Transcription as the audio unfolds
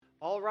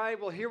right,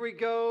 well, here we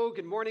go.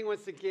 Good morning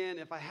once again.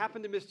 If I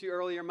happened to miss you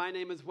earlier, my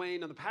name is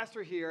Wayne. I'm the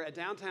pastor here at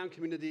Downtown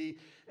Community,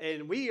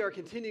 and we are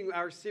continuing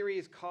our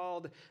series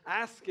called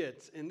Ask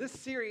It. And this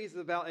series is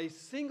about a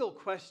single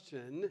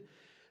question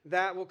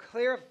that will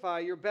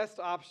clarify your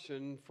best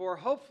option for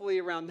hopefully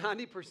around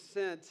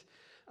 90%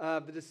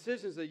 of the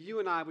decisions that you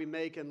and we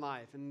make in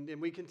life.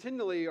 And we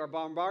continually are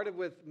bombarded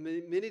with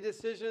many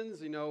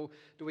decisions. You know,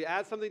 do we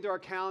add something to our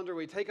calendar? Do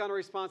we take on a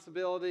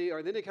responsibility?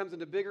 Or then it comes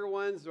into bigger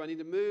ones. Do I need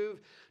to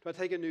move? Do I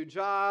take a new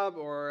job?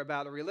 Or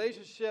about a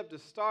relationship to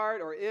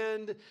start or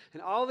end?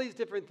 And all these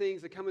different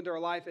things that come into our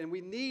life. And we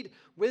need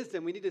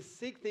wisdom. We need to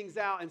seek things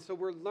out. And so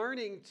we're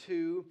learning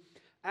to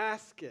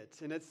ask it.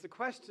 And it's the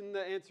question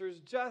that answers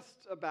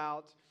just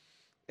about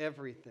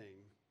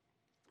everything.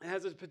 It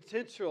has a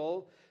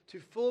potential to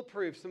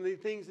foolproof some of the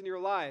things in your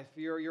life,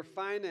 your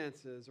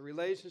finances,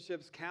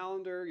 relationships,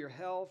 calendar, your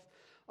health,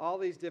 all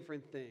these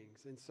different things.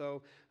 And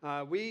so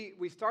we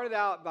started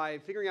out by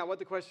figuring out what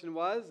the question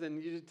was,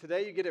 and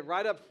today you get it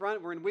right up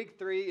front. We're in week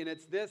 3, and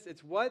it's this.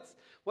 It's what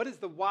is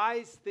the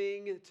wise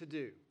thing to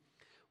do?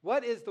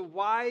 What is the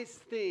wise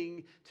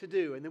thing to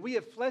do? And then we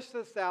have fleshed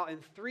this out in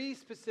 3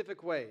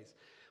 specific ways.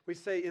 We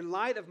say, in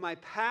light of my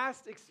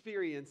past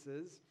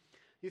experiences,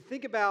 you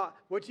think about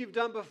what you've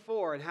done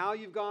before and how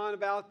you've gone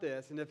about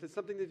this. And if it's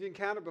something that you've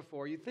encountered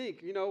before, you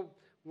think,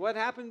 what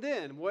happened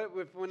then?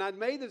 When I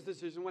made this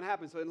decision, what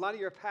happened? So in light of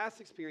your past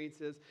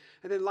experiences,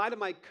 and then in light of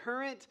my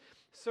current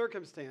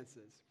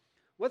circumstances,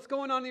 what's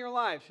going on in your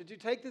life? Should you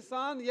take this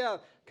on? Yeah,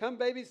 come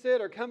babysit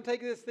or come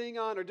take this thing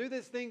on or do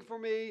this thing for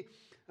me.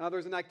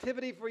 There's an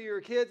activity for your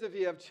kids if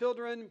you have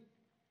children,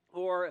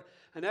 or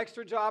an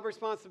extra job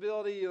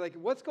responsibility. You're like,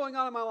 what's going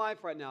on in my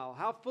life right now?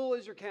 How full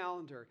is your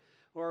calendar?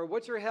 Or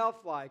what's your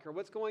health like? Or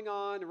what's going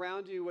on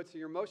around you? What's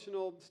your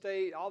emotional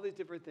state? All these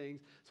different things.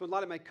 So in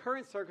light of my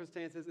current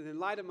circumstances and in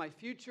light of my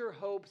future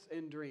hopes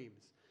and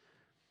dreams.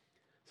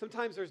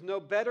 Sometimes there's no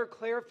better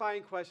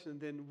clarifying question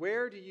than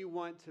where do you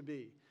want to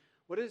be?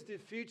 What is the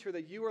future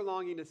that you are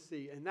longing to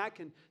see? And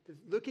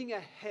looking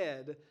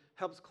ahead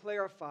helps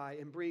clarify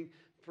and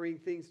bring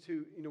things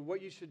to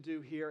what you should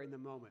do here in the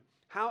moment.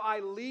 How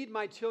I lead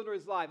my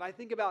children's life. I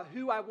think about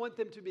who I want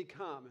them to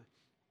become.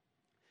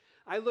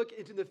 I look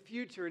into the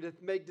future to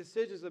make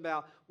decisions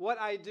about what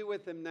I do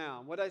with them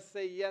now, what I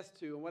say yes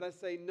to and what I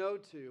say no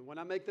to, what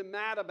I make them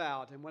mad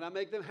about and what I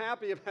make them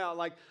happy about,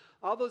 like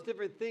all those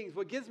different things.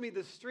 What gives me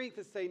the strength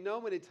to say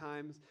no many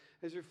times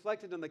is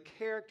reflected on the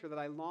character that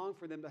I long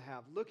for them to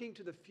have. Looking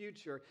to the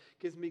future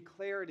gives me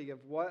clarity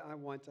of what I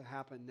want to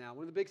happen now.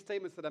 One of the big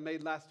statements that I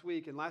made last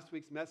week in last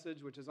week's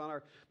message, which is on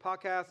our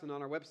podcast and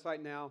on our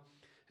website now,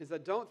 is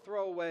that don't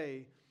throw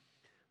away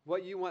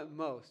what you want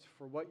most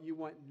for what you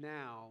want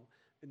now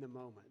in the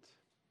moment.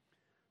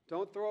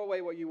 Don't throw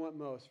away what you want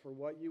most for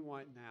what you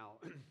want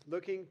now.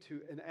 Looking to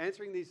and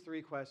answering these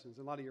 3 questions,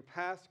 a lot of your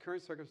past,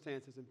 current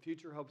circumstances, and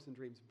future hopes and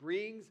dreams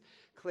brings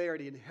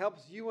clarity and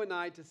helps you and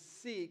I to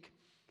seek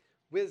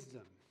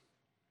wisdom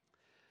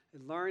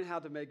and learn how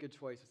to make good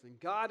choices. And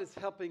God is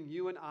helping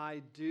you and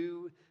I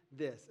do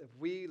this if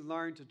we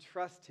learn to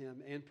trust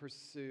Him and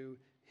pursue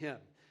Him.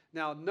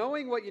 Now,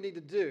 knowing what you need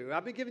to do,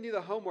 I've been giving you the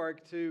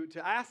homework to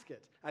ask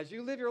it. As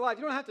you live your life,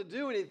 you don't have to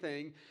do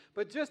anything,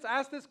 but just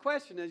ask this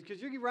question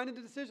because you run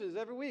into decisions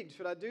every week.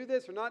 Should I do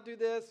this or not do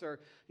this? Or,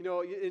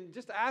 and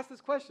just ask this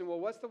question, well,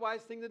 what's the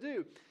wise thing to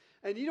do?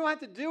 And you don't have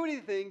to do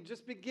anything.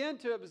 Just begin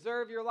to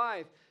observe your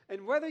life.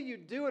 And whether you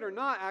do it or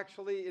not,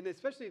 actually, and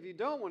especially if you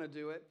don't want to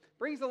do it,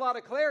 brings a lot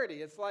of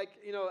clarity. It's like,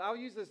 I'll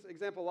use this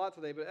example a lot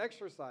today, but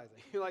exercising.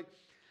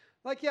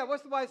 Yeah,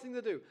 what's the wise thing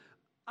to do?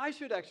 I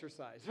should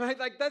exercise, right?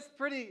 That's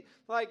pretty,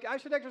 I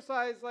should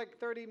exercise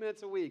 30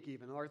 minutes a week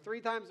even, or 3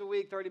 times a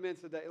week, 30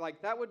 minutes a day.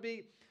 That would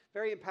be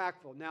very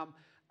impactful. Now,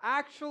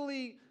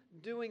 actually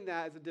doing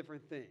that is a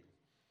different thing.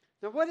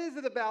 Now, what is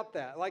it about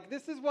that?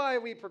 This is why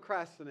we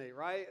procrastinate,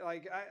 right?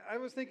 I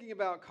was thinking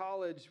about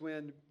college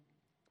when,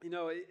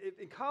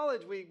 in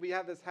college we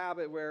have this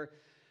habit where,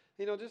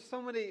 just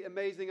so many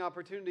amazing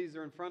opportunities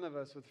are in front of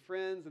us with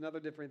friends and other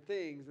different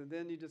things, and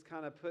then you just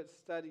kind of put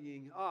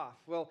studying off.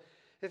 Well,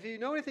 if you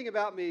know anything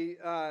about me,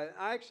 I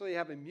actually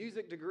have a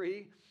music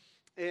degree,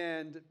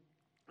 and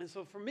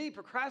so for me,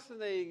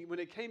 procrastinating when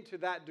it came to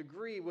that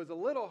degree was a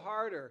little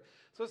harder.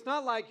 So it's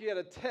not like you had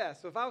a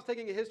test. So if I was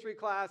taking a history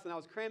class and I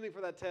was cramming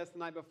for that test the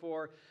night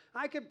before,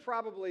 I could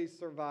probably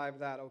survive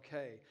that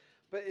okay.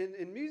 But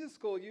in music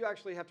school, you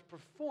actually have to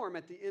perform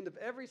at the end of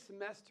every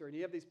semester, and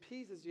you have these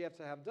pieces you have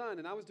to have done,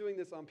 and I was doing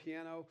this on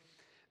piano,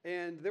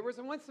 and there was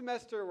one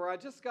semester where I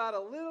just got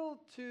a little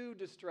too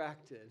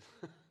distracted,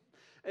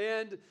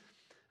 and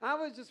I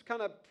was just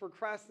kind of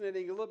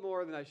procrastinating a little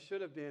more than I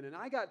should have been. And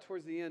I got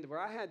towards the end where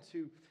I had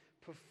to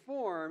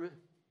perform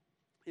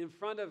in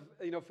front of,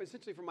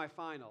 essentially for my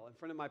final, in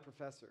front of my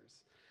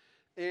professors.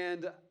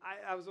 And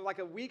I was like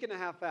a week and a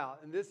half out.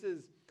 And this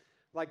is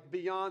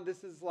beyond,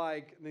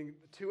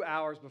 2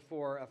 hours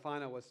before a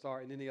final would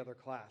start in any other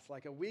class.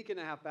 A week and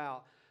a half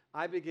out,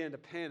 I began to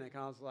panic.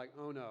 I was like,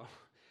 oh no.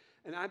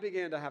 And I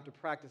began to have to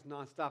practice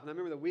nonstop. And I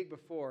remember the week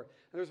before, and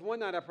there was one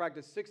night I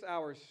practiced 6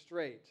 hours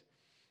straight.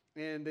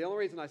 And the only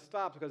reason I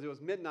stopped because it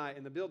was midnight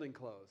and the building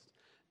closed.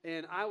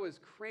 And I was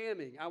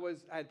cramming. I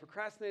had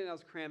procrastinated, I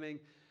was cramming.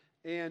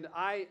 And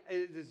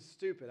it is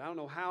stupid. I don't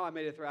know how I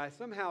made it through. I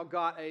somehow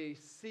got a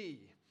C.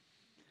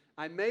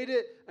 I made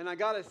it, and I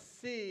got a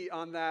C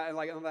on that,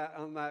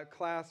 on that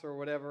class or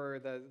whatever,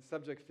 the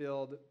subject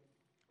field.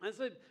 And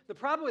so the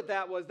problem with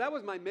that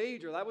was my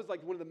major. That was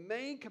like one of the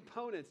main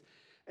components,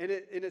 and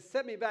it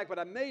set me back. But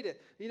I made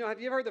it. Have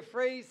you ever heard the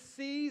phrase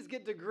 "C's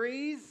get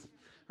degrees"?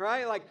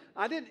 Right? Like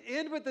I didn't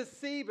end with a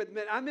C, but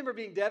man, I remember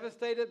being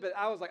devastated. But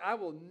I was like, I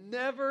will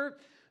never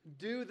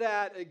do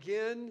that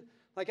again.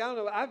 Like, I don't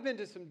know, I've been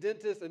to some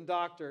dentists and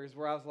doctors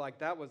where I was like,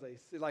 that was a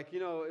C. Like,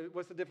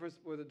 what's the difference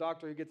with a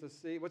doctor who gets a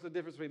C? What's the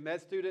difference between a med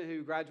student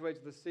who graduates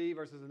with a C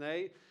versus an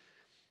A?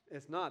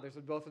 It's not. They're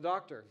both a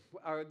doctor.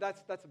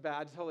 That's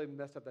bad. I totally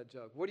messed up that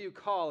joke. What do you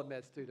call a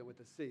med student with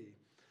a C?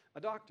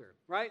 A doctor,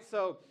 right?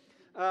 So,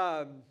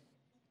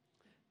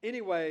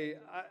 anyway,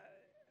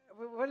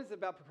 what is it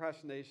about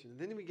procrastination? And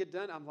then we get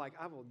done, I'm like,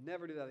 I will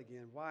never do that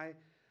again. Why?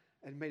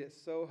 And made it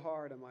so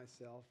hard on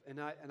myself,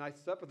 and I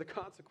suffered the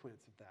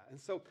consequence of that. And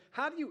so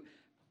how do you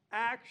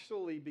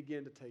actually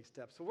begin to take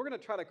steps? So we're going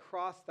to try to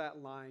cross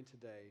that line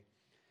today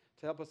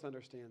to help us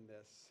understand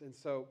this. And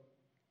so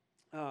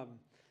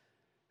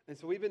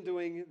we've been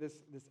doing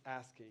this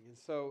asking. And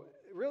so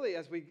really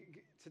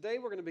today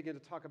we're going to begin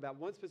to talk about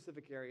one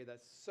specific area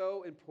that's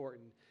so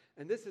important,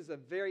 and this is a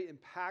very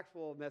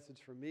impactful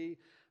message for me.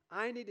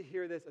 I need to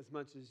hear this as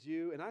much as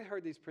you, and I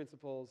heard these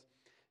principles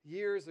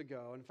years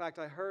ago. In fact,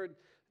 I heard,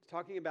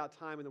 talking about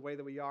time and the way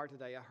that we are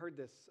today, I heard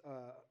this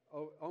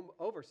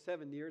over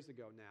 7 years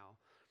ago now,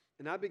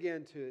 and I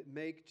began to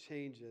make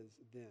changes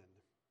then.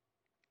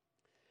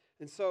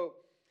 And so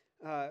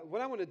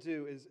what I want to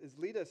do is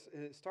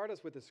start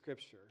us with a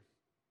scripture,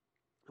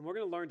 and we're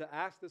going to learn to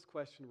ask this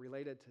question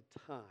related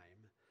to time.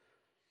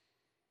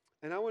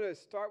 And I want to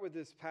start with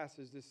this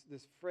passage,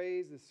 this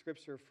phrase, this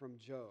scripture from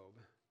Job.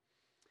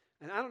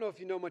 And I don't know if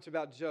you know much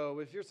about Job.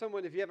 If you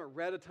haven't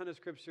read a ton of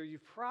scripture, you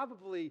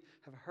probably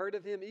have heard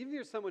of him. Even if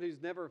you're someone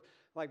who's never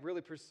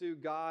really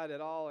pursued God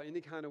at all or any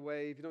kind of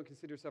way, if you don't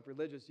consider yourself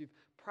religious, you've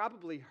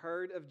probably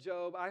heard of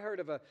Job. I heard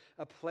of a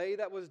play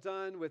that was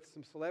done with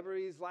some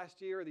celebrities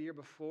last year or the year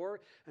before,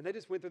 and they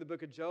just went through the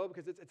book of Job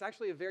because it's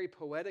actually a very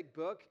poetic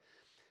book.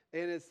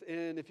 And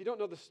if you don't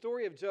know the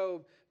story of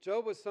Job,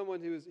 Job was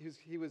someone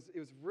it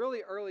was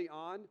really early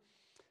on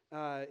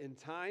in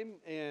time,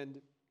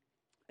 and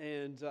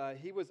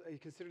he was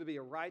considered to be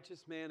a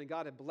righteous man, and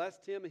God had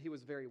blessed him, and he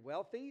was very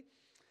wealthy.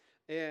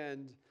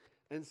 And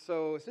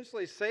so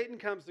essentially Satan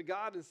comes to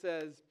God and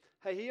says,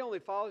 hey, he only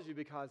follows you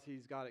because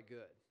he's got it good.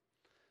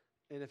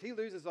 And if he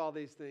loses all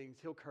these things,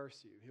 he'll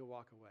curse you. He'll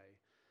walk away.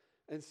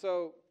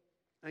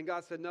 And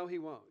God said, no, he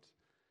won't.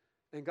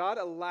 And God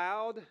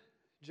allowed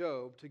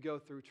Job to go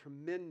through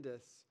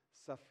tremendous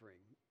suffering.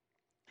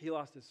 He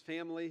lost his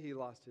family. He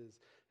lost his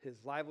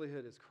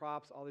livelihood, his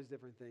crops, all these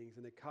different things.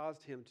 And it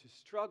caused him to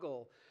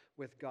struggle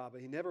with God,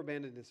 but he never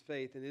abandoned his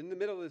faith. And in the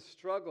middle of this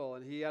struggle,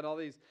 and he had all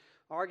these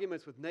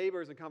arguments with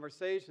neighbors and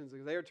conversations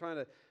because they were trying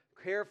to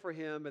care for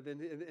him. But then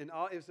it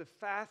was a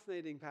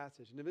fascinating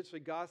passage. And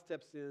eventually God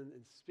steps in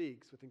and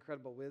speaks with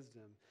incredible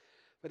wisdom.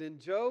 But in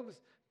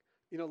Job's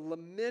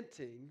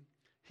lamenting,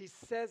 he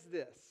says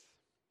this.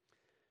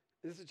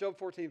 This is Job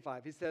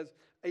 14:5. He says,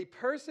 a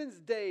person's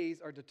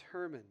days are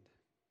determined.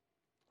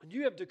 And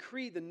you have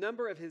decreed the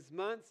number of his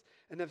months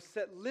and have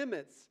set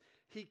limits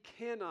he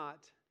cannot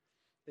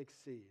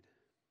exceed.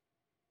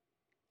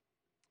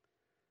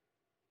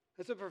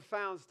 That's a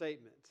profound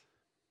statement.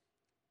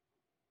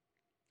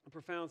 A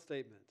profound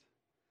statement.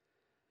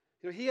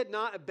 He had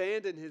not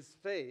abandoned his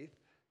faith.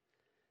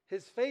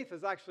 His faith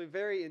was actually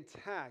very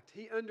intact.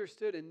 He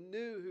understood and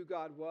knew who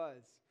God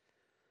was.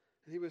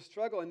 And he was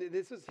struggling. And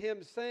this is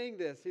him saying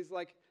this. He's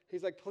like,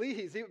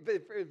 please.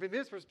 From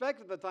his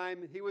perspective at the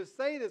time, he was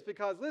saying this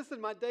because,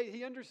 listen,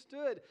 he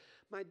understood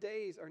my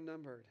days are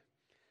numbered.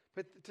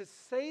 But to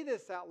say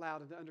this out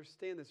loud and to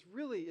understand this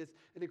really is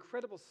an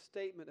incredible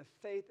statement of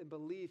faith and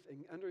belief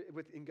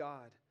in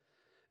God.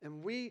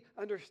 And we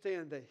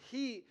understand that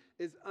he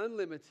is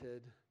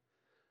unlimited,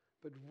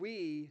 but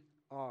we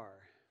are.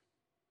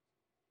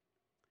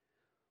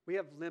 We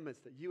have limits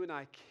that you and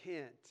I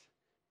can't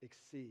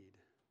exceed.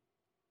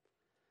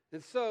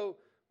 And so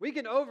we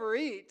can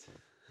overeat.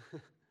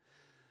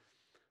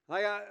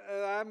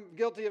 I'm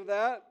guilty of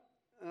that.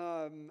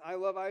 I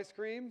love ice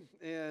cream,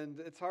 and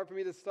it's hard for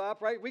me to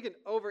stop, right? We can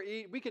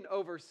overeat. We can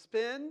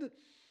overspend.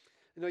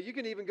 You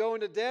can even go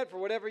into debt for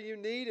whatever you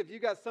need. If you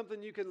got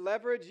something you can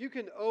leverage, you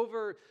can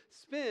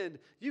overspend.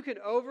 You can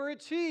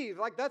overachieve.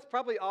 That's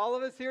probably all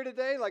of us here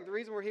today. The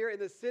reason we're here in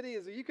this city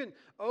is that you can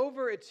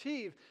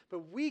overachieve,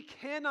 but we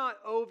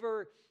cannot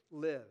overlive.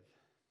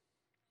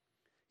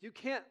 You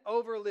can't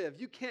overlive.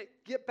 You can't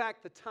get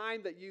back the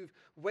time that you've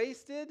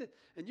wasted,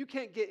 and you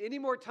can't get any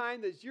more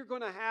time that you're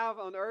going to have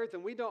on earth,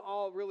 and we don't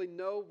all really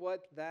know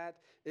what that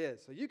is.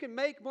 So you can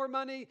make more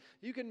money,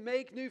 you can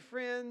make new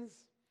friends,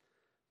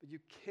 but you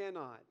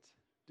cannot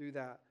do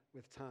that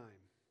with time.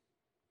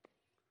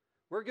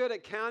 We're good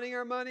at counting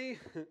our money,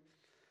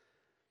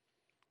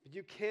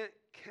 You can't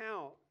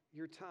count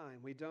your time.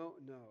 We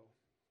don't know.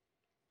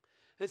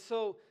 And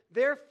so,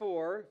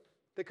 therefore,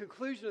 the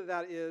conclusion of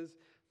that is,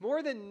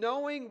 more than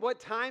knowing what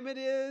time it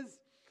is,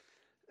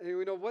 and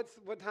we know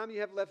what time you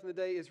have left in the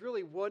day, is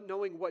really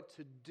knowing what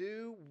to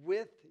do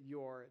with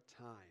your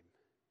time.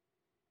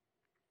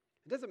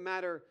 It doesn't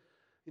matter,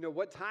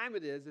 what time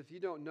it is if you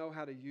don't know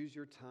how to use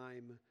your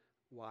time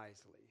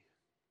wisely.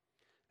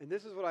 And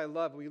this is what I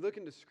love. When we look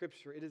into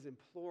Scripture, it is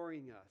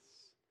imploring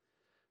us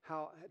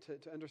how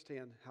to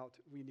understand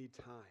we need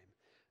time.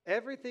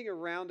 Everything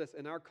around us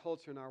in our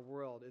culture and our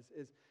world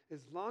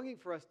is longing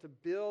for us to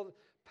build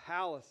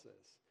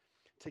palaces,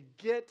 to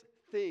get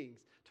things,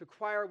 to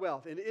acquire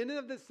wealth. And in and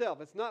of itself,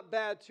 it's not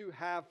bad to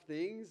have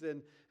things,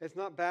 and it's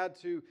not bad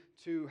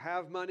to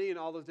have money and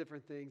all those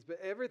different things. But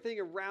everything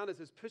around us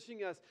is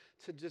pushing us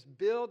to just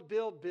build,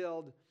 build,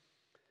 build.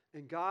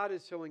 And God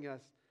is showing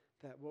us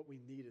that what we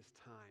need is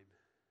time.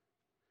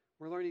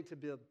 We're learning to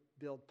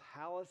build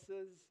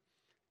palaces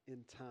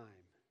in time.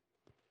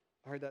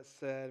 I heard that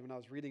said when I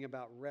was reading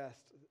about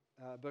rest,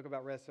 a book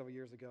about rest several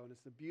years ago, and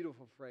it's a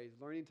beautiful phrase,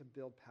 learning to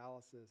build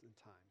palaces in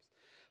times.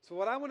 So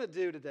what I want to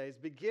do today is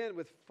begin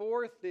with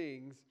 4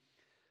 things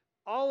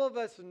all of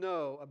us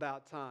know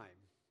about time.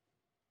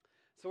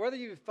 So whether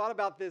you've thought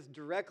about this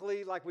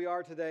directly like we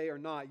are today or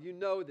not, you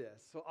know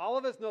this. So all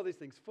of us know these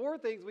things. 4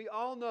 things we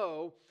all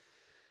know,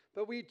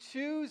 but we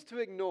choose to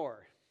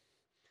ignore.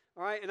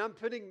 All right, and I'm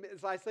putting,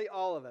 as I say,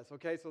 all of us,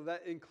 okay? So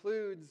that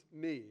includes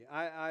me.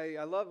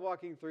 I love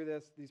walking through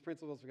these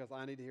principles because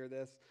I need to hear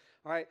this.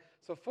 All right,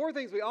 so 4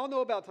 things we all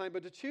know about time,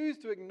 but to choose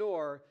to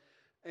ignore,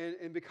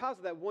 and because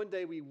of that, one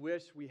day we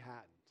wish we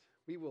hadn't.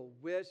 We will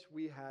wish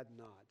we had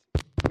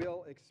not.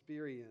 We'll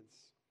experience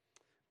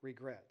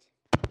regret.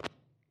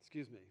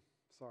 Excuse me.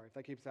 Sorry, if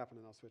that keeps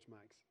happening, I'll switch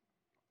mics.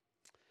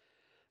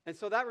 And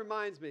so that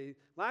reminds me,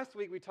 last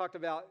week we talked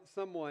about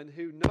someone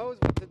who knows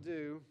what to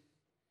do,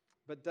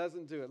 but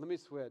doesn't do it. Let me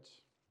switch.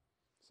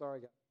 Sorry,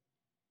 guys.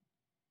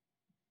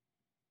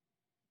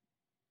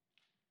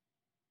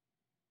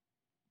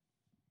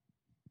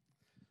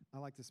 I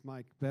like this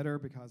mic better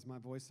because my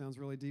voice sounds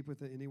really deep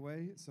with it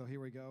anyway. So here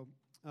we go.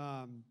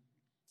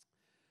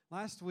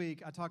 Last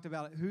week, I talked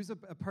about who's a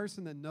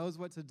person that knows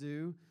what to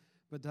do,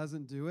 but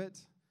doesn't do it.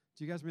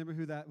 Do you guys remember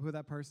who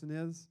that person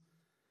is?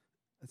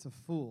 It's a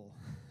fool.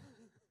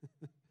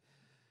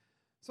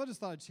 So I just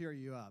thought I'd cheer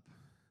you up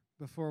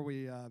before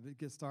we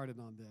get started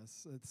on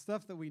this. It's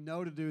stuff that we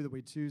know to do that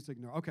we choose to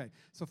ignore. Okay,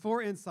 so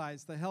 4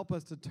 insights that help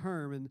us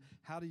determine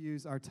how to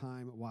use our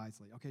time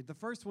wisely. Okay, the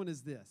first one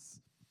is this,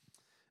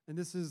 and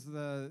this is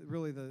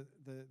really the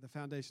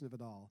foundation of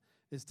it all,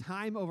 is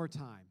time over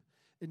time.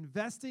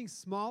 Investing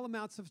small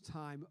amounts of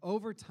time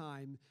over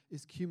time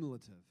is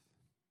cumulative.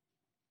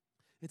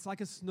 It's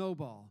like a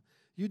snowball.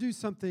 You do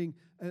something,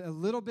 a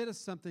little bit of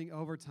something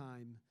over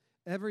time,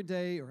 every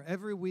day or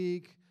every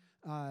week.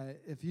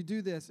 If you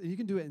do this, and you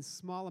can do it in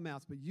small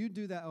amounts, but you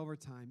do that over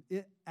time,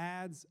 it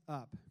adds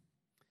up.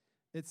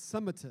 It's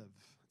summative.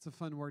 It's a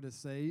fun word to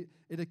say.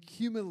 It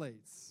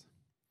accumulates.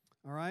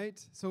 All right?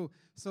 So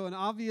an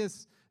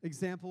obvious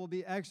example will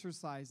be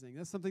exercising.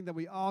 That's something that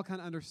we all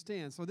kind of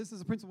understand. So this is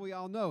a principle we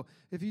all know.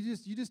 If you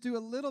just do a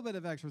little bit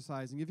of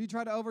exercising, if you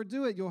try to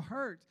overdo it, you'll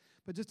hurt.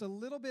 But just a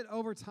little bit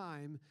over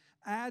time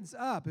adds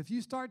up. If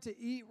you start to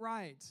eat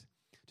right,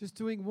 just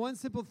doing one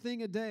simple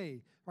thing a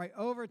day, right,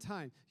 over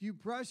time. You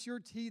brush your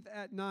teeth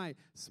at night.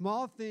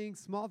 Small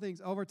things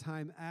over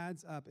time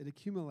adds up. It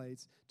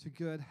accumulates to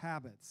good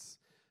habits.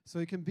 So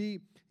it can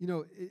be,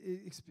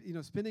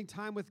 spending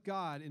time with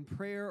God in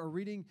prayer or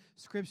reading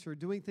Scripture,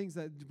 doing things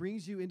that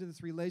brings you into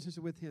this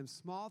relationship with Him.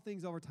 Small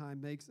things over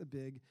time makes a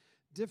big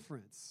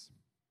difference.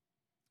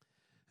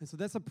 And so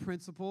that's a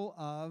principle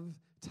of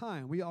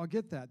time. We all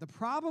get that. The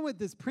problem with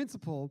this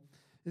principle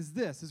is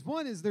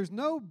there's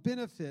no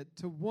benefit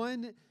to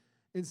one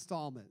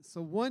installment.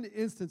 So one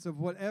instance of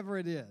whatever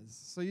it is.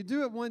 So you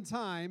do it one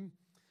time.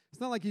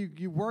 It's not like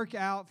you work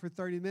out for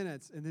 30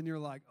 minutes and then you're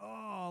like,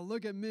 oh,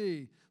 look at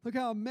me. Look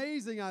how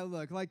amazing I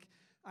look. Like,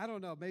 I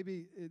don't know,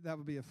 maybe that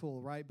would be a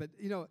fool, right? But,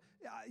 you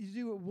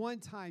do it one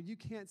time, you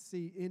can't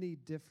see any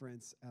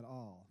difference at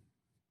all.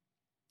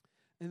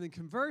 And then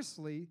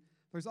conversely,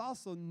 there's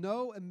also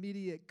no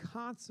immediate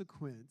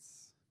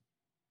consequence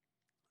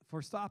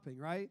for stopping,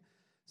 right?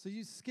 So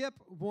you skip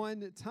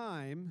one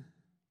time,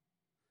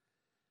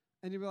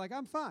 and you're like,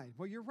 I'm fine.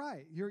 Well, you're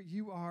right.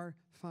 You are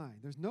fine.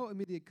 There's no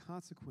immediate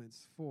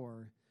consequence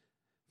for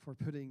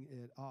putting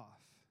it off.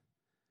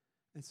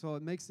 And so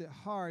it makes it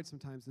hard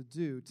sometimes to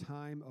do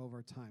time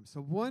over time. So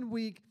 1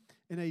 week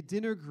in a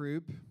dinner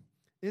group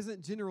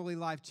isn't generally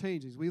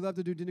life-changing. We love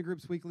to do dinner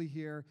groups weekly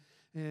here,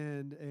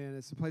 and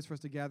it's a place for us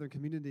to gather in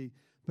community.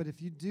 But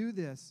if you do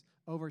this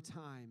over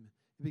time,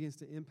 it begins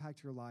to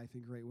impact your life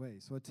in great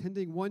ways. So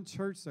attending one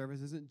church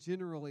service isn't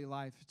generally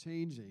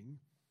life-changing.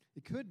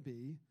 It could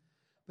be,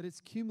 but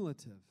it's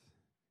cumulative.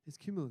 It's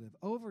cumulative.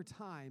 Over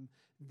time,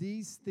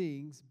 these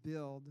things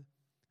build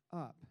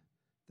up.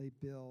 They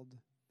build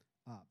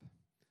up.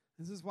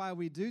 This is why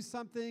we do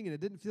something and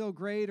it didn't feel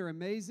great or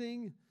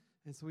amazing.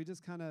 And so we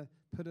just kind of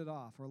put it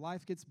off. Or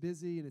life gets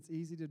busy and it's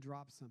easy to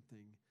drop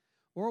something.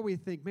 Or we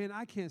think, man,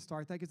 I can't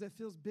start that because it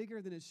feels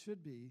bigger than it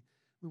should be.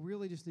 We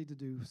really just need to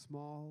do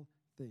small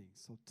things.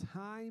 So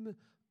time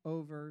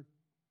over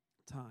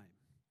time.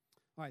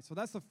 All right, so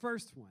that's the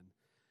first one.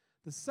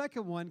 The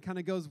second one kind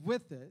of goes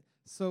with it.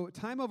 So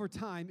time over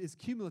time is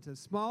cumulative,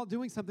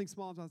 doing something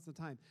small amounts of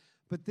time.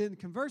 But then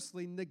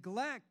conversely,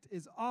 neglect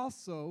is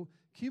also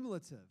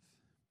cumulative.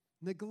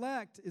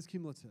 Neglect is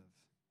cumulative.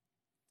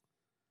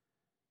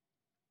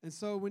 And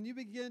so when you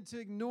begin to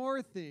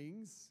ignore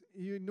things,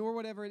 you ignore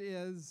whatever it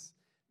is,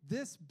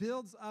 this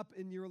builds up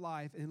in your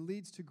life and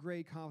leads to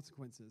great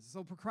consequences.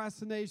 So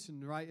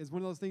procrastination, right, is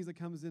one of those things that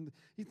comes in.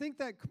 You think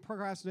that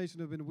procrastination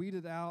would have been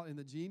weeded out in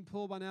the gene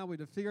pool by now? We'd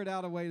have figured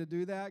out a way to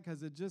do that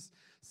because it just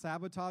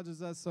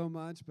sabotages us so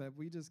much, but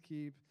we just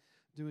keep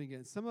doing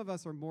it. Some of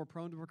us are more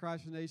prone to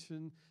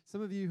procrastination.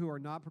 Some of you who are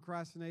not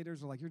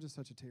procrastinators are like, you're just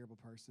such a terrible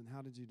person.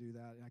 How did you do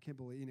that? I can't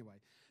believe, anyway.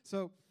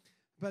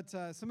 But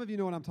some of you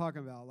know what I'm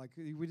talking about. Like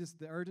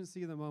the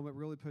urgency of the moment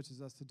really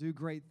pushes us to do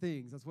great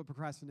things. That's what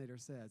procrastinator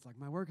says. Like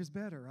my work is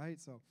better, right?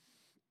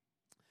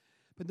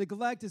 But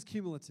neglect is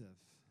cumulative.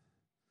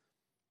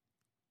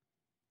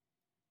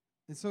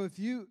 And so if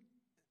you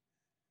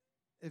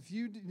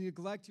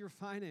neglect your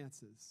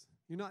finances,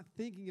 you're not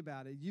thinking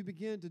about it, you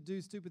begin to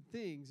do stupid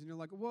things, and you're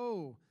like,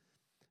 whoa,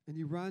 and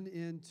you run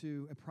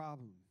into a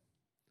problem.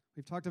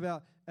 We've talked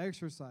about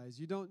exercise.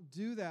 You don't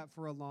do that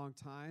for a long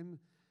time,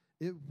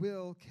 it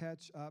will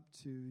catch up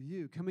to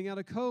you. Coming out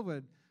of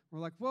COVID, we're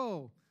like,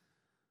 whoa,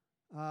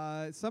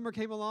 summer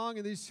came along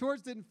and these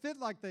shorts didn't fit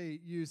like they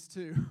used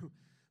to.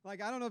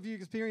 Like, I don't know if you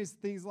experienced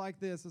things like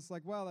this. It's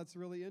like, wow, that's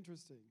really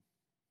interesting.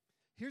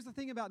 Here's the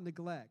thing about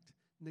neglect.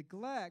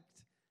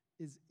 Neglect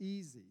is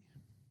easy.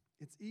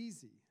 It's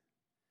easy.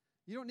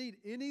 You don't need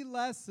any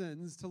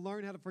lessons to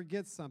learn how to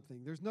forget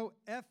something. There's no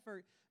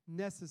effort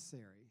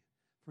necessary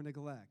for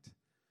neglect.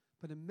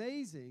 But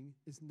amazing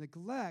is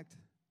neglect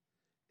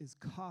is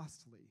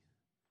costly.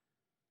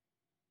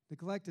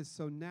 Neglect is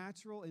so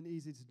natural and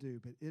easy to do,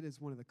 but it is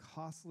one of the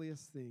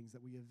costliest things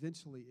that we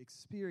eventually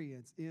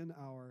experience in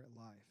our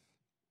life.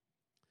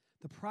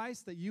 The price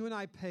that you and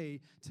I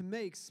pay to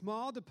make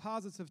small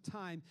deposits of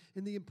time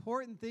in the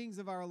important things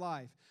of our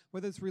life,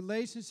 whether it's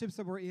relationships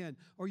that we're in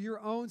or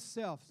your own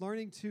self,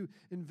 learning to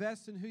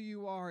invest in who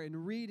you are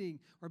and reading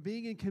or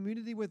being in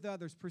community with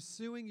others,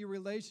 pursuing your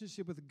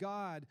relationship with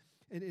God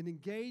and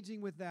engaging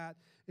with that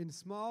in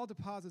small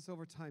deposits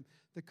over time.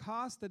 The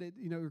cost that it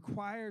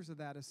requires of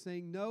that, of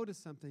saying no to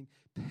something,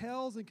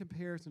 pales in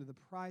comparison to the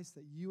price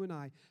that you and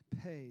I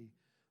pay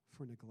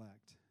for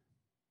neglect.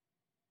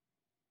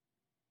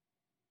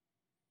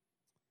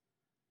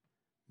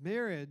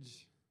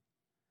 Marriage,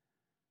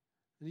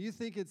 and you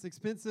think it's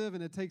expensive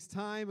and it takes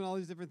time and all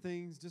these different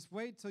things, just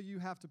wait till you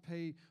have to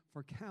pay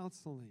for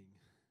counseling.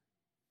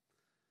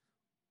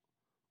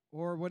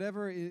 Or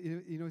whatever,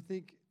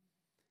 think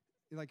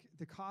like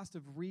the cost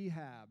of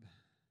rehab,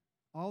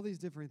 all these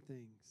different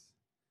things.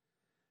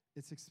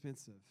 It's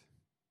expensive.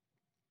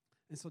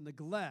 And so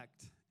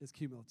neglect is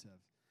cumulative.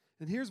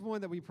 And here's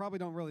one that we probably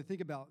don't really think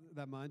about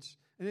that much,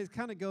 and it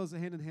kind of goes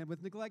hand in hand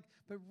with neglect,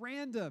 but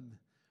random.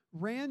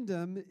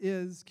 Random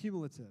is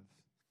cumulative.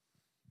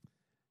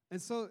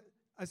 And so,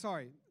 that's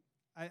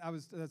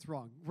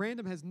wrong.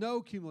 Random has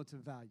no cumulative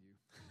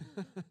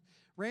value.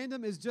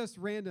 Random is just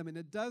random, and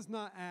it does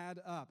not add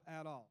up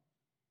at all.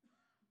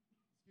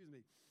 Excuse me.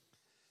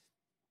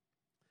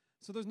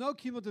 So there's no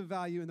cumulative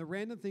value in the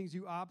random things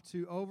you opt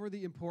to over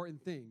the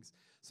important things.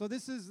 So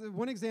this is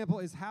one example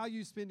is how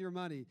you spend your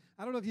money.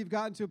 I don't know if you've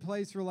gotten to a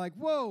place where you're like,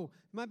 whoa,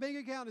 my bank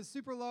account is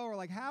super low, or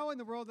like, how in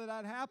the world did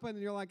that happen? And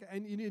you're like,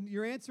 and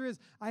your answer is,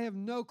 I have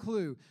no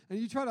clue. And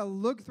you try to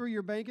look through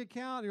your bank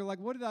account, and you're like,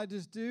 what did I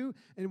just do?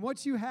 And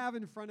what you have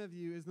in front of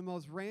you is the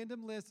most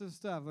random list of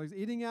stuff. There's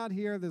eating out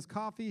here, there's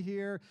coffee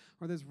here,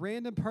 or there's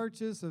random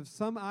purchase of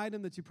some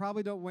item that you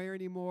probably don't wear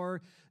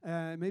anymore.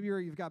 Maybe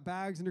you've got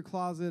bags in your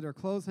closet or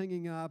clothes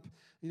hanging up.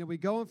 We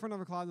go in front of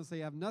our closet and say,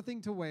 you have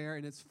nothing to wear,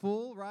 and it's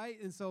full,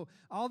 right? And so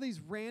all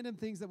these random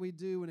things that we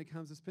do when it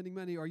comes to spending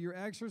money, or you're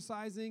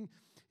exercising,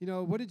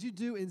 what did you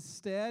do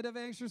instead of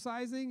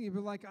exercising? You'd be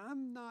like,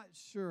 I'm not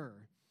sure.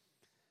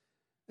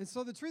 And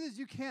so the truth is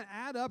you can't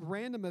add up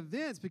random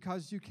events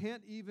because you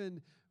can't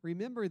even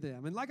remember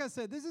them. And like I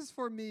said, this is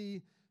for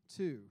me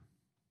too.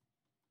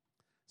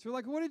 So you're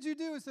like, what did you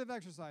do instead of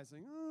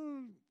exercising?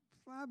 Oh,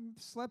 I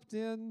slept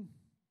in.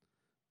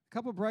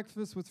 Couple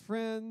breakfasts with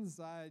friends.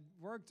 I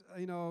worked,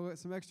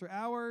 some extra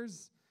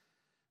hours.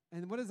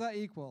 And what does that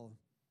equal?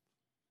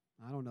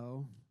 I don't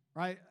know,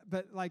 right?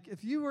 But like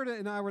if you were to,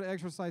 and I were to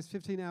exercise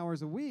 15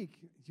 hours a week,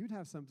 you'd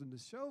have something to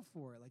show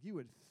for it. Like you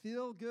would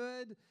feel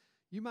good.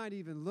 You might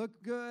even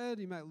look good.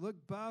 You might look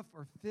buff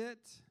or fit.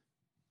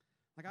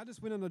 Like I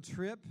just went on a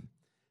trip,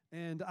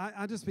 and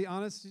I'll just be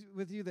honest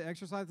with you, the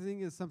exercise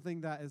thing is something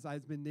that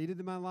has been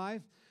needed in my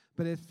life.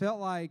 But it felt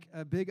like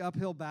a big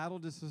uphill battle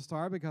just to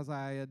start because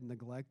I had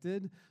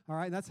neglected. All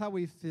right, and that's how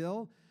we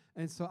feel.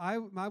 And so I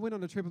went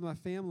on a trip with my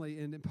family,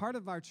 and part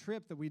of our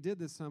trip that we did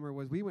this summer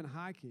was we went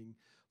hiking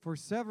for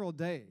several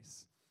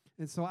days.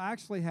 And so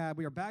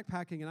we were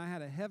backpacking, and I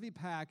had a heavy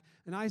pack,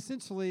 and I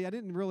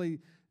didn't really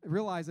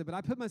realize it, but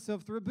I put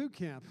myself through a boot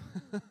camp.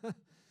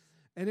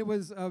 And it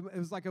was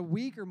like a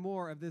week or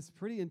more of this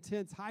pretty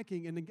intense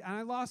hiking, and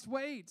I lost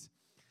weight.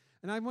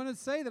 And I want to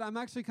say that I'm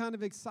actually kind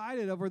of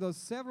excited over those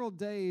several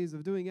days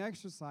of doing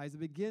exercise to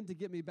begin to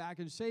get me back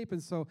in shape.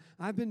 And so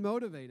I've been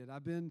motivated.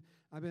 I've been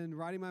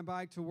riding my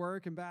bike to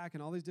work and back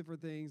and all these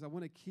different things. I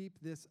want to keep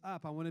this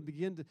up. I want to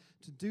begin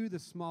to do the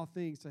small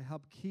things to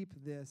help keep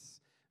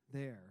this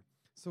there.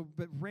 So,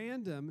 but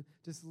random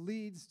just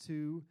leads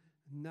to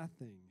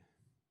nothing.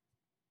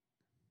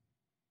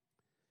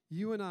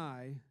 You and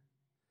I,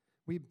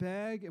 we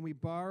beg and we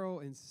borrow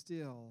and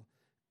steal,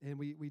 and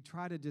we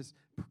try to just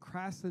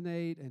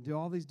procrastinate and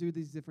do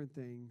these different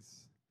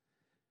things.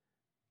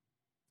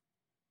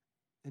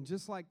 And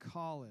just like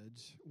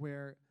college,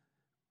 where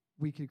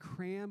we could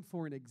cram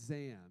for an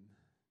exam,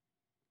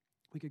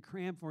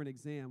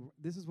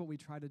 this is what we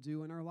try to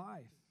do in our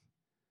life.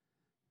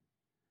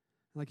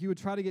 Like you would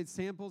try to get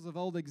samples of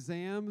old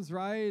exams,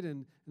 right,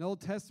 and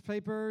old test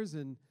papers,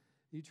 and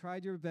you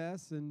tried your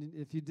best, and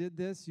if you did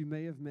this, you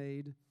may have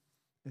made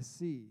a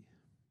C.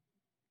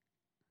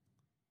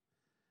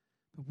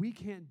 But we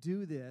can't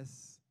do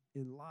this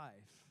in life.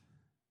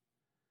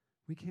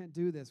 We can't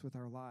do this with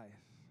our life.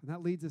 And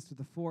that leads us to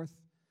the fourth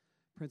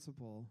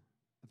principle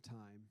of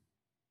time,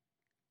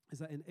 is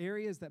that in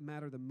areas that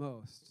matter the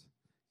most,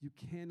 you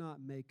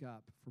cannot make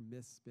up for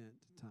misspent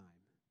time.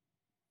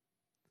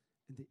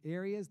 In the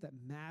areas that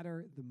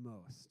matter the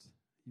most,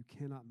 you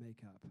cannot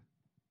make up.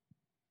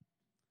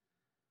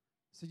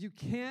 So you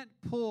can't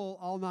pull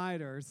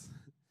all-nighters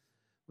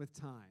with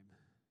time.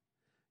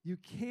 You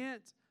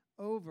can't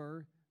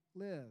overlive.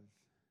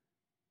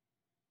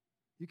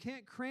 You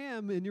can't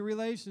cram in your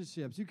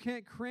relationships. You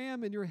can't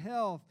cram in your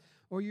health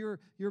or your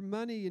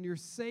money and your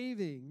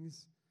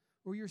savings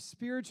or your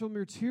spiritual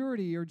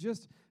maturity or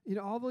just,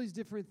 all those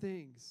different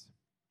things.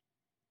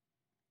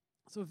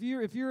 So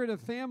if you're in a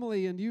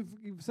family and you've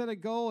set a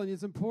goal and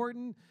it's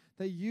important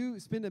that you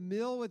spend a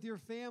meal with your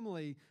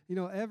family,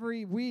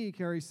 every week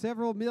or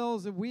several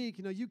meals a week,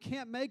 you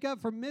can't make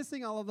up for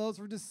missing all of those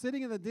for just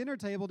sitting at the dinner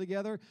table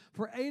together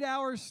for 8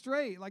 hours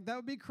straight. Like that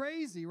would be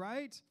crazy,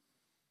 right?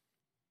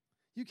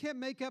 You can't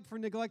make up for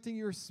neglecting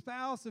your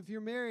spouse if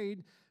you're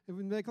married,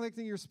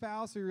 neglecting your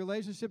spouse or your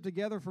relationship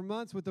together for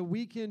months with a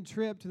weekend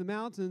trip to the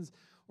mountains,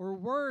 or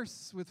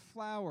worse, with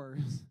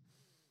flowers.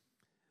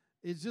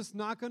 It's just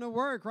not going to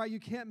work, right? You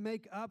can't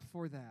make up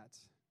for that.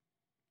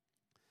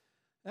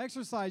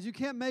 Exercise. You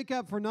can't make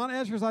up for not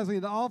exercising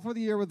at all for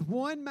the year with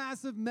one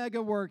massive mega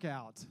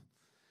workout.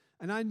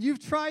 And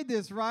you've tried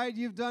this, right?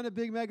 You've done a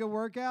big mega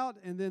workout,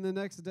 and then the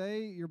next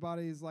day, your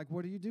body is like,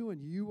 what are you doing?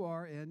 You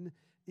are an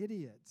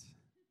idiot.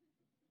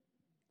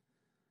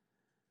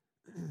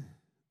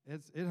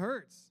 It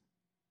hurts.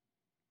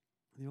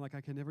 And you're like,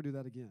 I can never do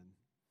that again.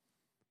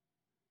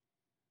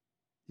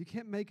 You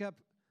can't make up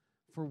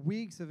for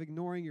weeks of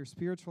ignoring your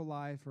spiritual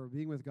life or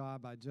being with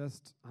God by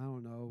just,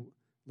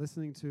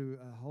 listening to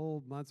a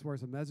whole month's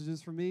worth of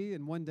messages from me.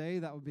 And one day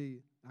that would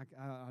be,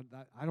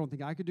 I don't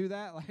think I could do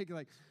that. Like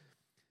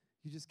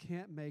you just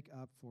can't make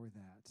up for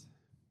that.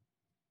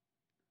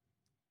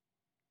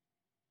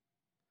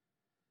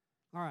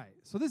 All right,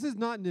 so this is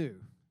not new.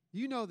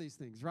 You know these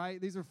things, right?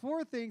 These are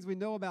 4 things we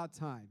know about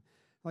time.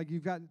 Like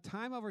you've got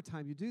time over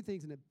time. You do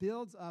things and it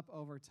builds up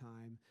over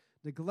time.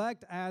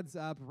 Neglect adds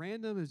up.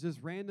 Random is just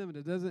random and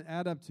it doesn't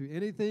add up to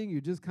anything.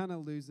 You just kind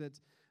of lose it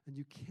and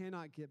you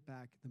cannot get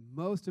back the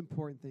most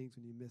important things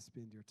when you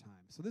misspend your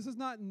time. So this is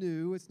not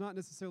new. It's not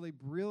necessarily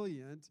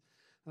brilliant.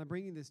 And I'm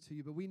bringing this to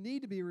you, but we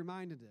need to be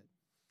reminded of it.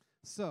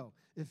 So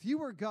if you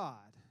were God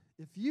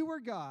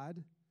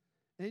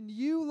and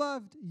you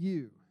loved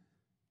you,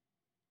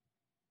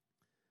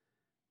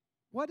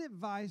 what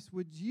advice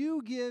would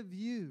you give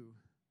you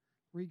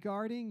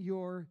regarding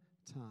your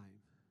time?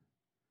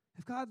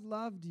 If God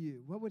loved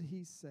you, what would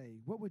he say?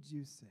 What would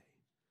you say?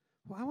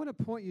 Well, I want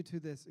to point you to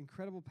this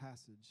incredible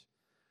passage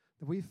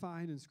that we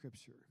find in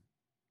Scripture.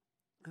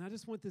 And I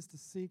just want this to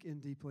sink in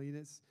deeply. And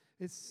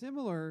it's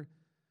similar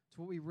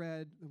to what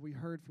we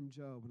heard from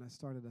Job when I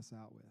started us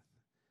out with.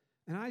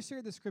 And I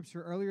shared the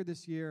Scripture earlier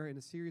this year in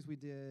a series we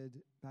did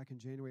back in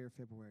January or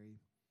February.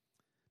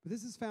 But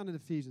this is found in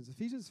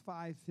Ephesians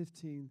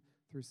 5:15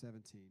 through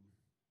 17.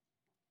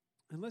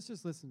 And let's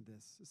just listen to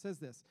this. It says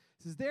this.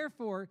 It says,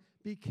 therefore,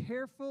 be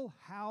careful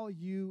how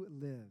you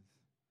live,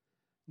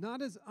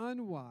 not as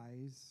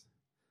unwise,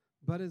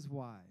 but as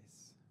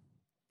wise.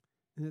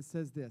 And it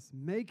says this,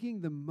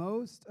 making the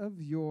most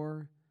of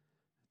your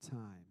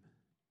time.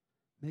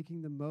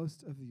 Making the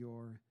most of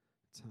your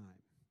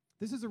time.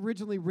 This is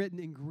originally written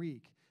in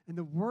Greek. And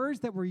the words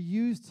that were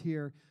used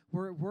here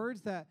were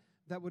words that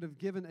would have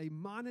given a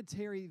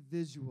monetary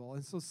visual.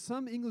 And so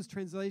some English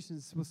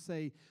translations will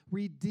say,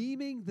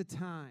 redeeming the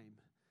time.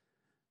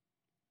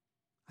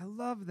 I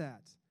love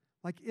that.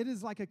 Like it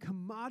is like a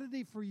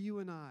commodity for you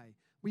and I.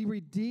 We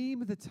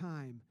redeem the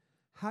time.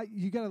 how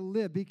you got to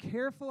live. Be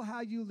careful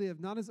how you live,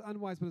 not as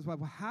unwise, but as wise.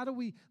 Well, how do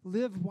we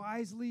live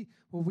wisely?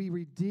 Well, we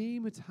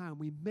redeem time.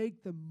 We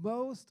make the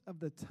most of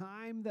the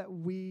time that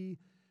we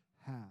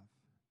have.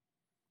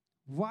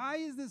 Why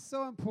is this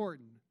so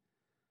important?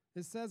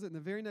 It says it in the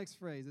very next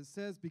phrase. It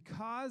says,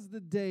 because the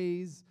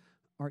days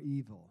are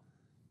evil.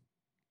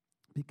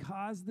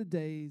 Because the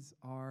days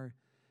are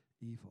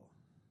evil.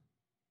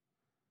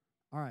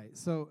 All right,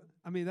 so,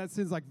 that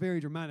seems like very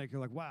dramatic.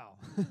 You're like, wow.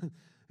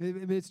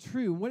 It's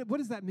true. What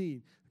does that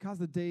mean? Because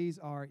the days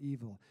are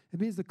evil. It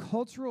means the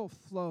cultural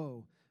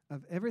flow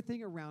of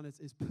everything around us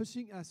is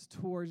pushing us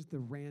towards the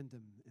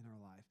random in our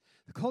life.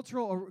 The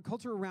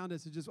culture around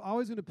us is just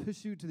always going to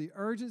push you to the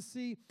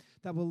urgency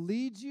that will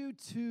lead you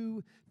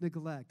to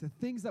neglect, the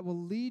things that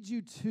will lead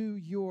you to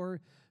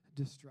your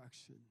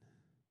destruction.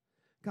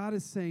 God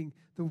is saying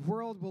the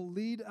world will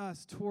lead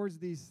us towards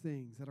these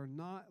things that are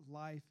not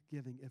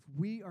life-giving if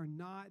we are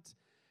not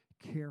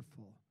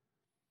careful.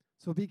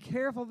 So be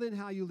careful then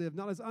how you live,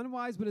 not as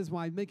unwise but as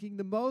wise, making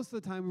the most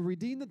of the time. We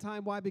redeem the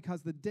time. Why?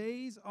 Because the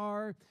days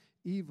are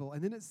evil.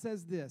 And then it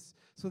says this,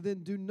 so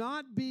then do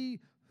not be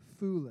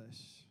foolish.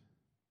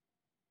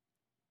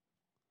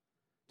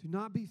 Do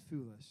not be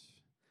foolish,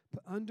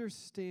 but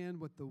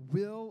understand what the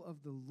will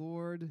of the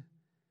Lord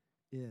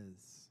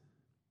is.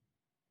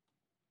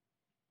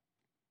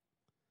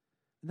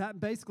 And that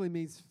basically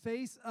means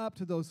face up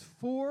to those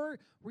four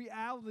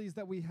realities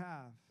that we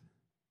have.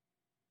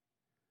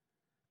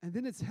 And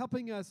then it's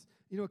helping us,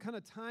 kind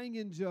of tying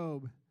in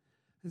Job,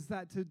 is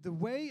that the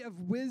way of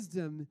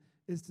wisdom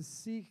is to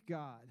seek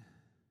God.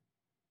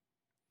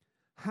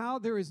 How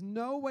there is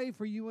no way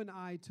for you and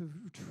I to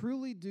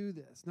truly do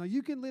this. Now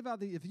you can live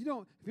out if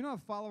you're not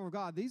a follower of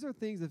God, these are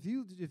things, if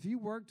you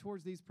work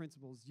towards these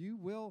principles, you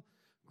will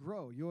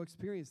grow. You'll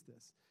experience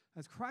this.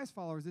 As Christ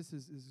followers, this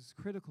is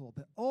critical.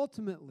 But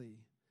ultimately,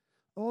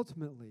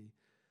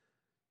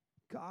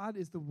 God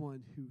is the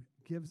one who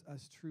gives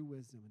us true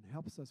wisdom and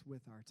helps us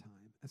with our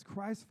time. As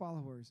Christ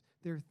followers,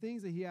 there are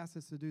things that he asks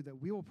us to do that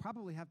we will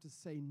probably have to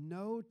say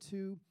no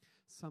to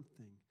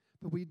something.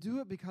 But we do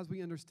it because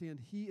we understand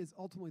he is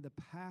ultimately the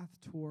path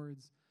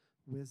towards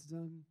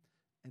wisdom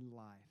and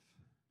life.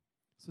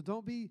 So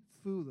don't be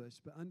foolish,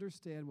 but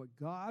understand what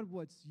God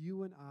wants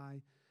you and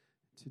I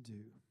to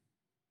do.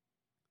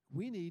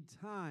 We need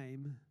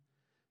time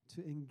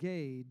to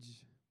engage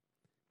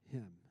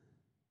him.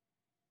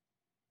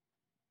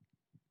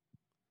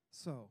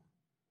 So,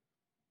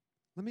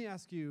 let me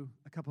ask you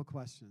a couple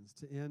questions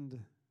to end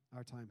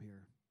our time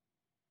here.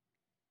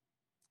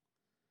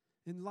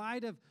 In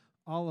light of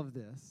all of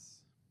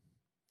this,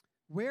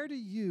 where do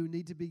you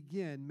need to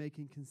begin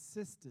making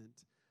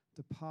consistent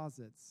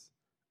deposits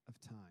of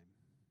time?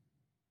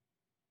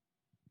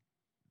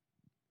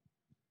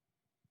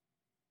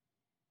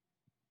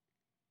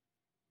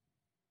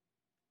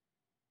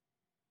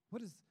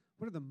 What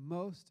are the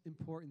most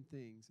important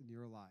things in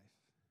your life?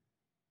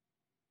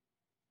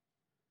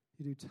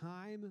 You do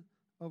time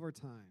over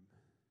time.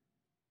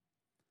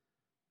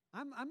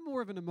 I'm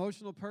more of an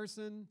emotional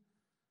person.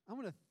 I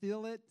want to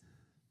feel it.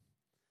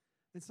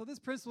 And so this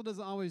principle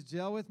doesn't always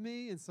gel with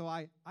me, and so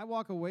I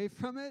walk away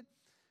from it.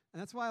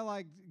 And that's why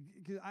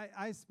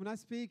when I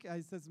speak,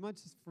 it's as much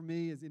for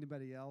me as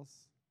anybody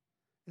else.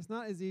 It's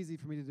not as easy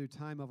for me to do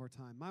time over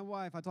time. My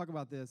wife, I talk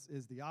about this,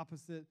 is the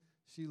opposite.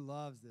 She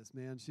loves this,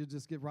 man. She'll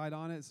just get right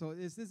on it. So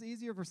is this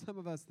easier for some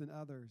of us than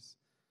others?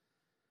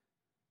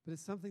 But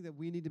it's something that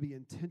we need to be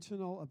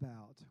intentional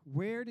about.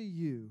 Where do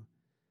you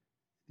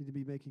need to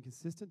be making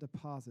consistent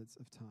deposits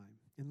of time?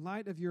 In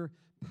light of your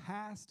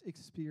past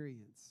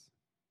experience,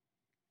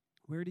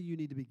 where do you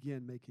need to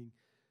begin making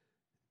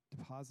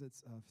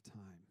deposits of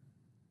time?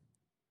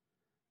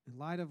 In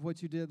light of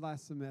what you did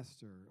last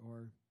semester,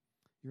 or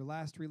your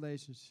last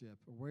relationship,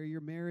 or where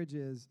your marriage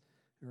is,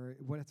 or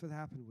what's what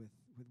happened with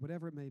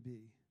whatever it may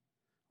be,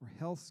 or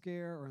health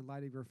scare, or in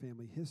light of your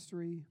family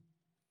history.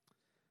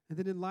 And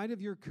then in light of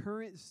your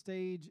current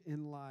stage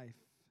in life,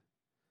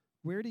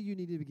 where do you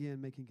need to begin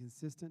making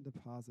consistent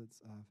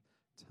deposits of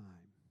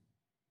time?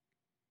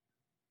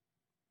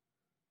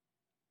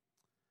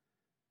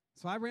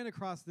 So I ran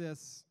across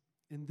this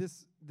in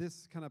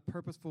this kind of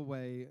purposeful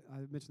way. I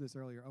mentioned this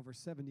earlier, over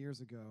 7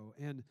 years ago.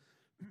 And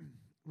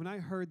when I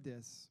heard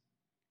this,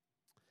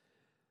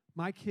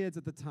 my kids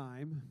at the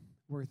time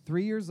were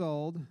 3 years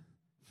old,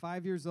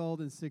 5 years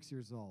old, and 6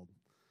 years old.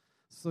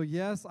 So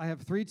yes, I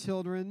have 3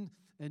 children.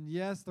 And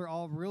yes, they're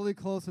all really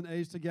close in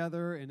age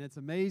together, and it's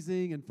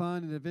amazing and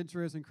fun and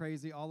adventurous and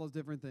crazy, all those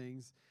different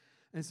things.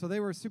 And so they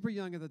were super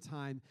young at the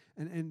time.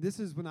 And this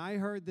is when I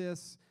heard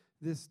this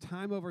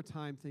time over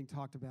time thing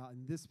talked about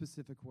in this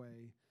specific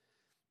way,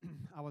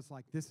 I was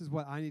like, this is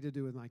what I need to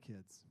do with my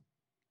kids.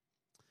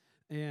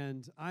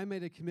 And I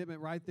made a commitment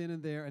right then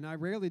and there, and I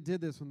rarely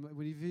did this.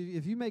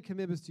 If you make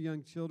commitments to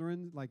young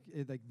children, like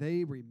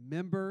they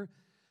remember.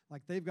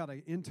 Like they've got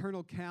an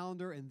internal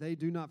calendar and they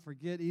do not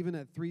forget even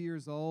at 3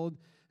 years old.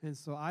 And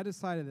so I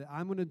decided that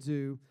I'm going to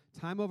do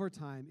time over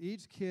time.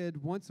 Each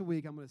kid, once a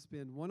week, I'm going to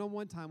spend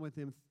one-on-one time with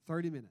them,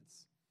 30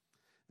 minutes.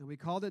 And we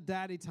called it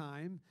Daddy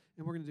Time,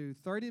 and we're going to do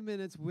 30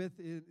 minutes with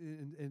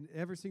in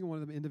every single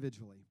one of them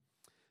individually.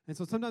 And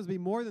so sometimes it'll be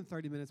more than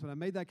 30 minutes, but I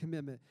made that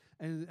commitment.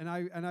 And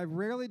I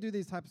rarely do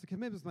these types of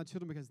commitments with my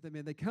children because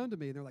they come to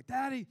me and they're like,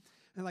 Daddy,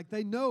 and like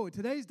they know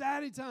today's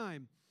Daddy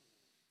Time.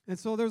 And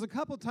so there's a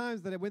couple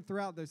times that it went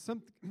throughout. There's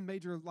some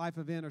major life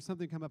event or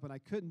something come up, and I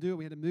couldn't do it.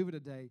 We had to move it a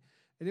day.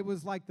 And it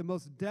was like the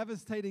most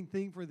devastating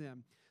thing for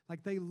them.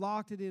 Like they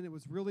locked it in. It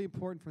was really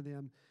important for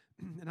them.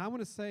 And I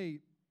want to say,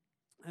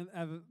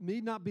 of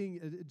me not being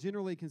a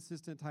generally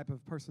consistent type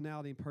of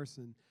personality and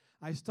person,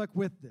 I stuck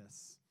with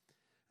this.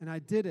 And I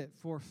did it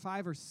for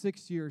 5 or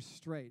 6 years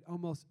straight,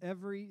 almost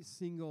every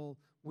single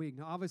week.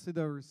 Now, obviously,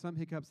 there were some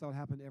hiccups that would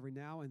happen every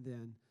now and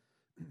then,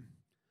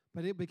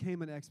 but it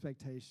became an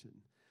expectation.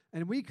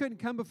 And we couldn't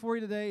come before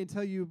you today and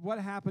tell you what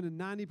happened in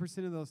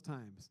 90% of those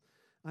times.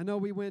 I know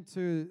we went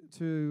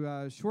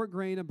to Short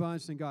Grain a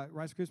bunch and got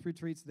Rice Krispie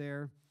treats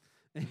there.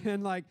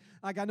 And like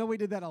I know we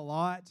did that a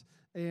lot.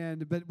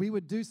 But we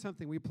would do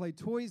something. We played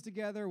toys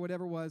together,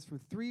 whatever it was, from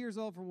 3 years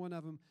old for one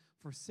of them,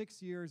 for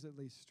 6 years at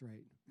least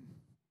straight.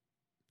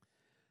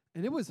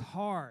 And it was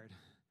hard.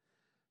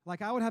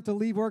 Like I would have to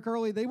leave work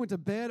early. They went to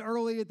bed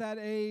early at that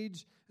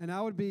age. And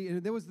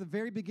there was the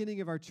very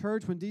beginning of our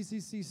church when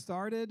DCC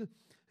started.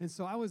 And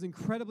so I was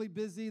incredibly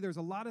busy. There's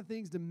a lot of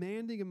things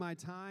demanding of my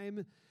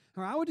time.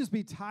 Or I would just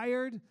be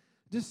tired,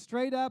 just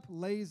straight up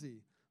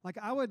lazy. Like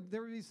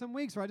there would be some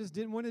weeks where I just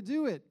didn't want to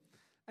do it.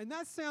 And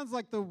that sounds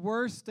like the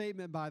worst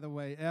statement, by the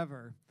way,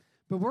 ever.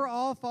 But we're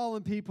all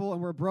fallen people,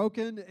 and we're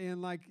broken,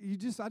 and I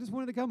just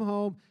wanted to come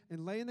home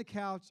and lay in the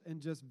couch and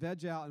just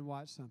veg out and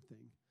watch something.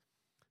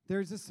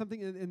 There's just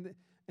something,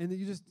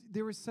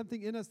 there was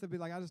something in us that'd be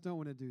like, I just don't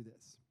want to do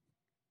this.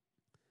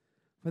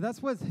 But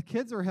that's what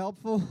kids are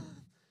helpful.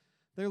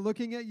 They're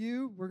looking at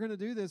you. We're going to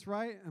do this,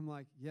 right? I'm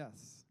like,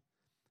 yes.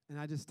 And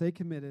I just stay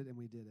committed, and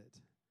we did it.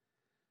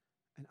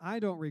 And I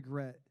don't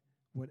regret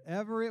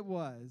whatever it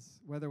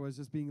was, whether it was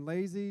just being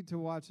lazy to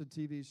watch a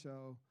TV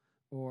show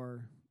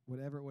or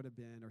whatever it would have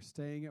been, or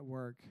staying at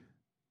work.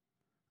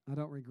 I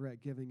don't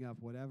regret giving up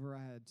whatever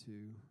I had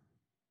to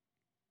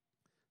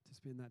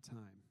spend that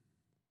time.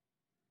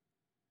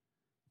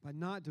 By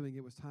not doing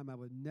it was time I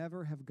would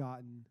never have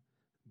gotten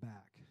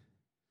back.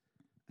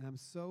 And I'm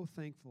so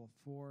thankful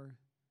for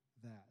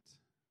that.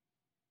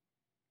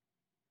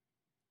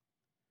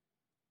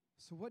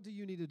 So what do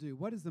you need to do?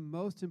 What is the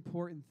most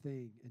important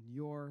thing in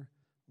your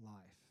life?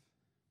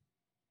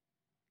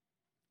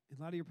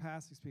 In light of your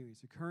past experience,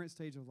 your current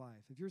stage of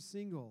life, if you're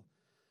single,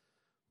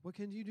 what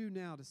can you do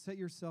now to set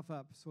yourself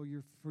up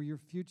for your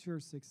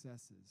future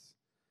successes?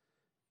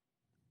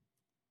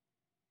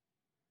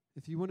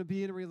 If you want to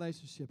be in a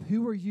relationship,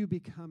 who are you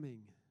becoming?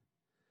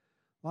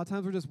 A lot of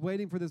times we're just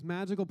waiting for this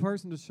magical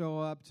person to show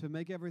up to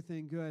make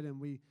everything good, and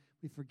we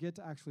forget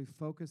to actually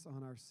focus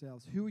on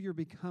ourselves. Who you're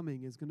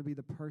becoming is going to be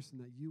the person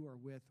that you are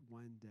with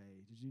one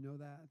day. Did you know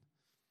that?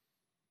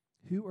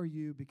 Who are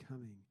you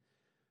becoming?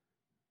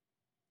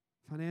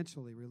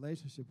 Financially,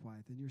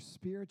 relationship-wise, and your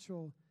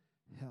spiritual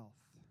health.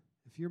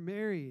 If you're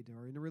married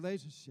or in a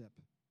relationship,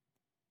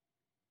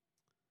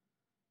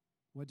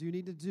 what do you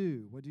need to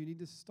do? What do you need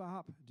to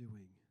stop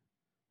doing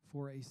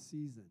for a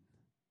season?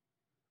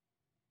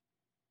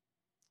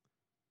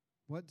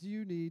 What do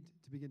you need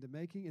to begin to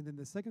making? And then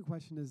the second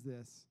question is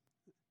this,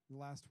 the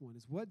last one,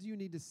 is what do you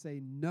need to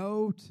say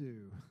no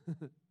to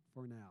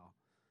for now?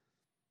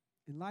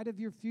 In light of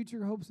your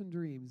future hopes and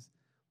dreams,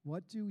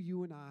 what do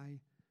you and I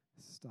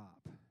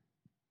stop?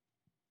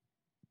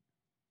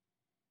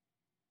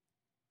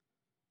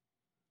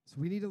 So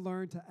we need to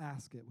learn to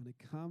ask it when it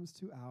comes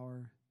to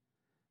our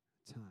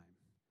time.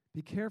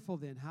 Be careful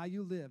then how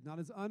you live, not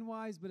as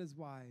unwise but as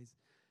wise,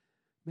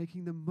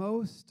 making the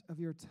most of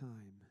your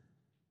time.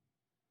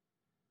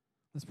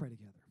 Let's pray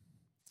together.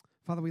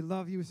 Father, we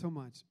love you so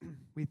much.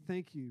 We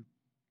thank you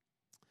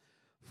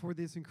for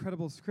these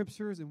incredible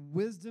scriptures and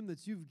wisdom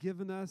that you've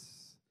given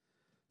us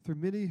through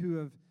many who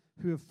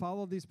have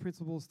followed these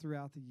principles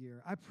throughout the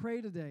year. I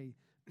pray today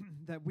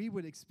that we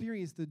would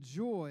experience the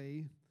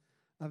joy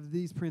of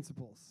these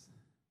principles.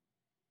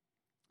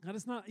 God,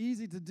 it's not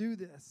easy to do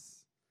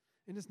this.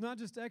 And it's not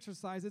just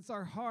exercise, it's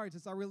our hearts,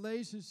 it's our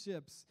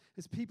relationships,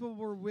 it's people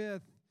we're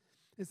with.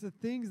 It's the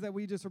things that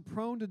we just are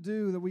prone to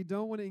do that we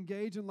don't want to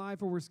engage in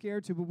life or we're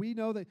scared to, but we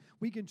know that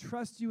we can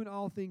trust you in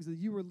all things, that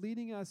you are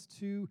leading us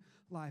to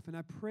life. And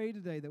I pray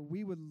today that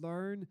we would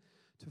learn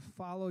to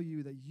follow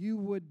you, that you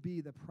would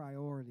be the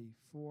priority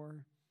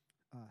for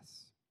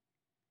us.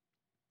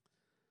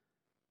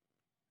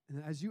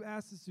 And as you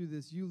ask us to do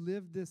this, you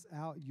live this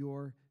out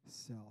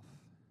yourself.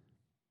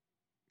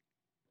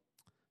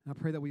 And I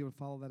pray that we would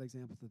follow that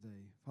example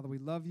today. Father, we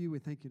love you. We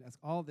thank you. And ask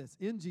all this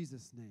in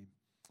Jesus' name.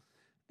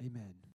 Amen.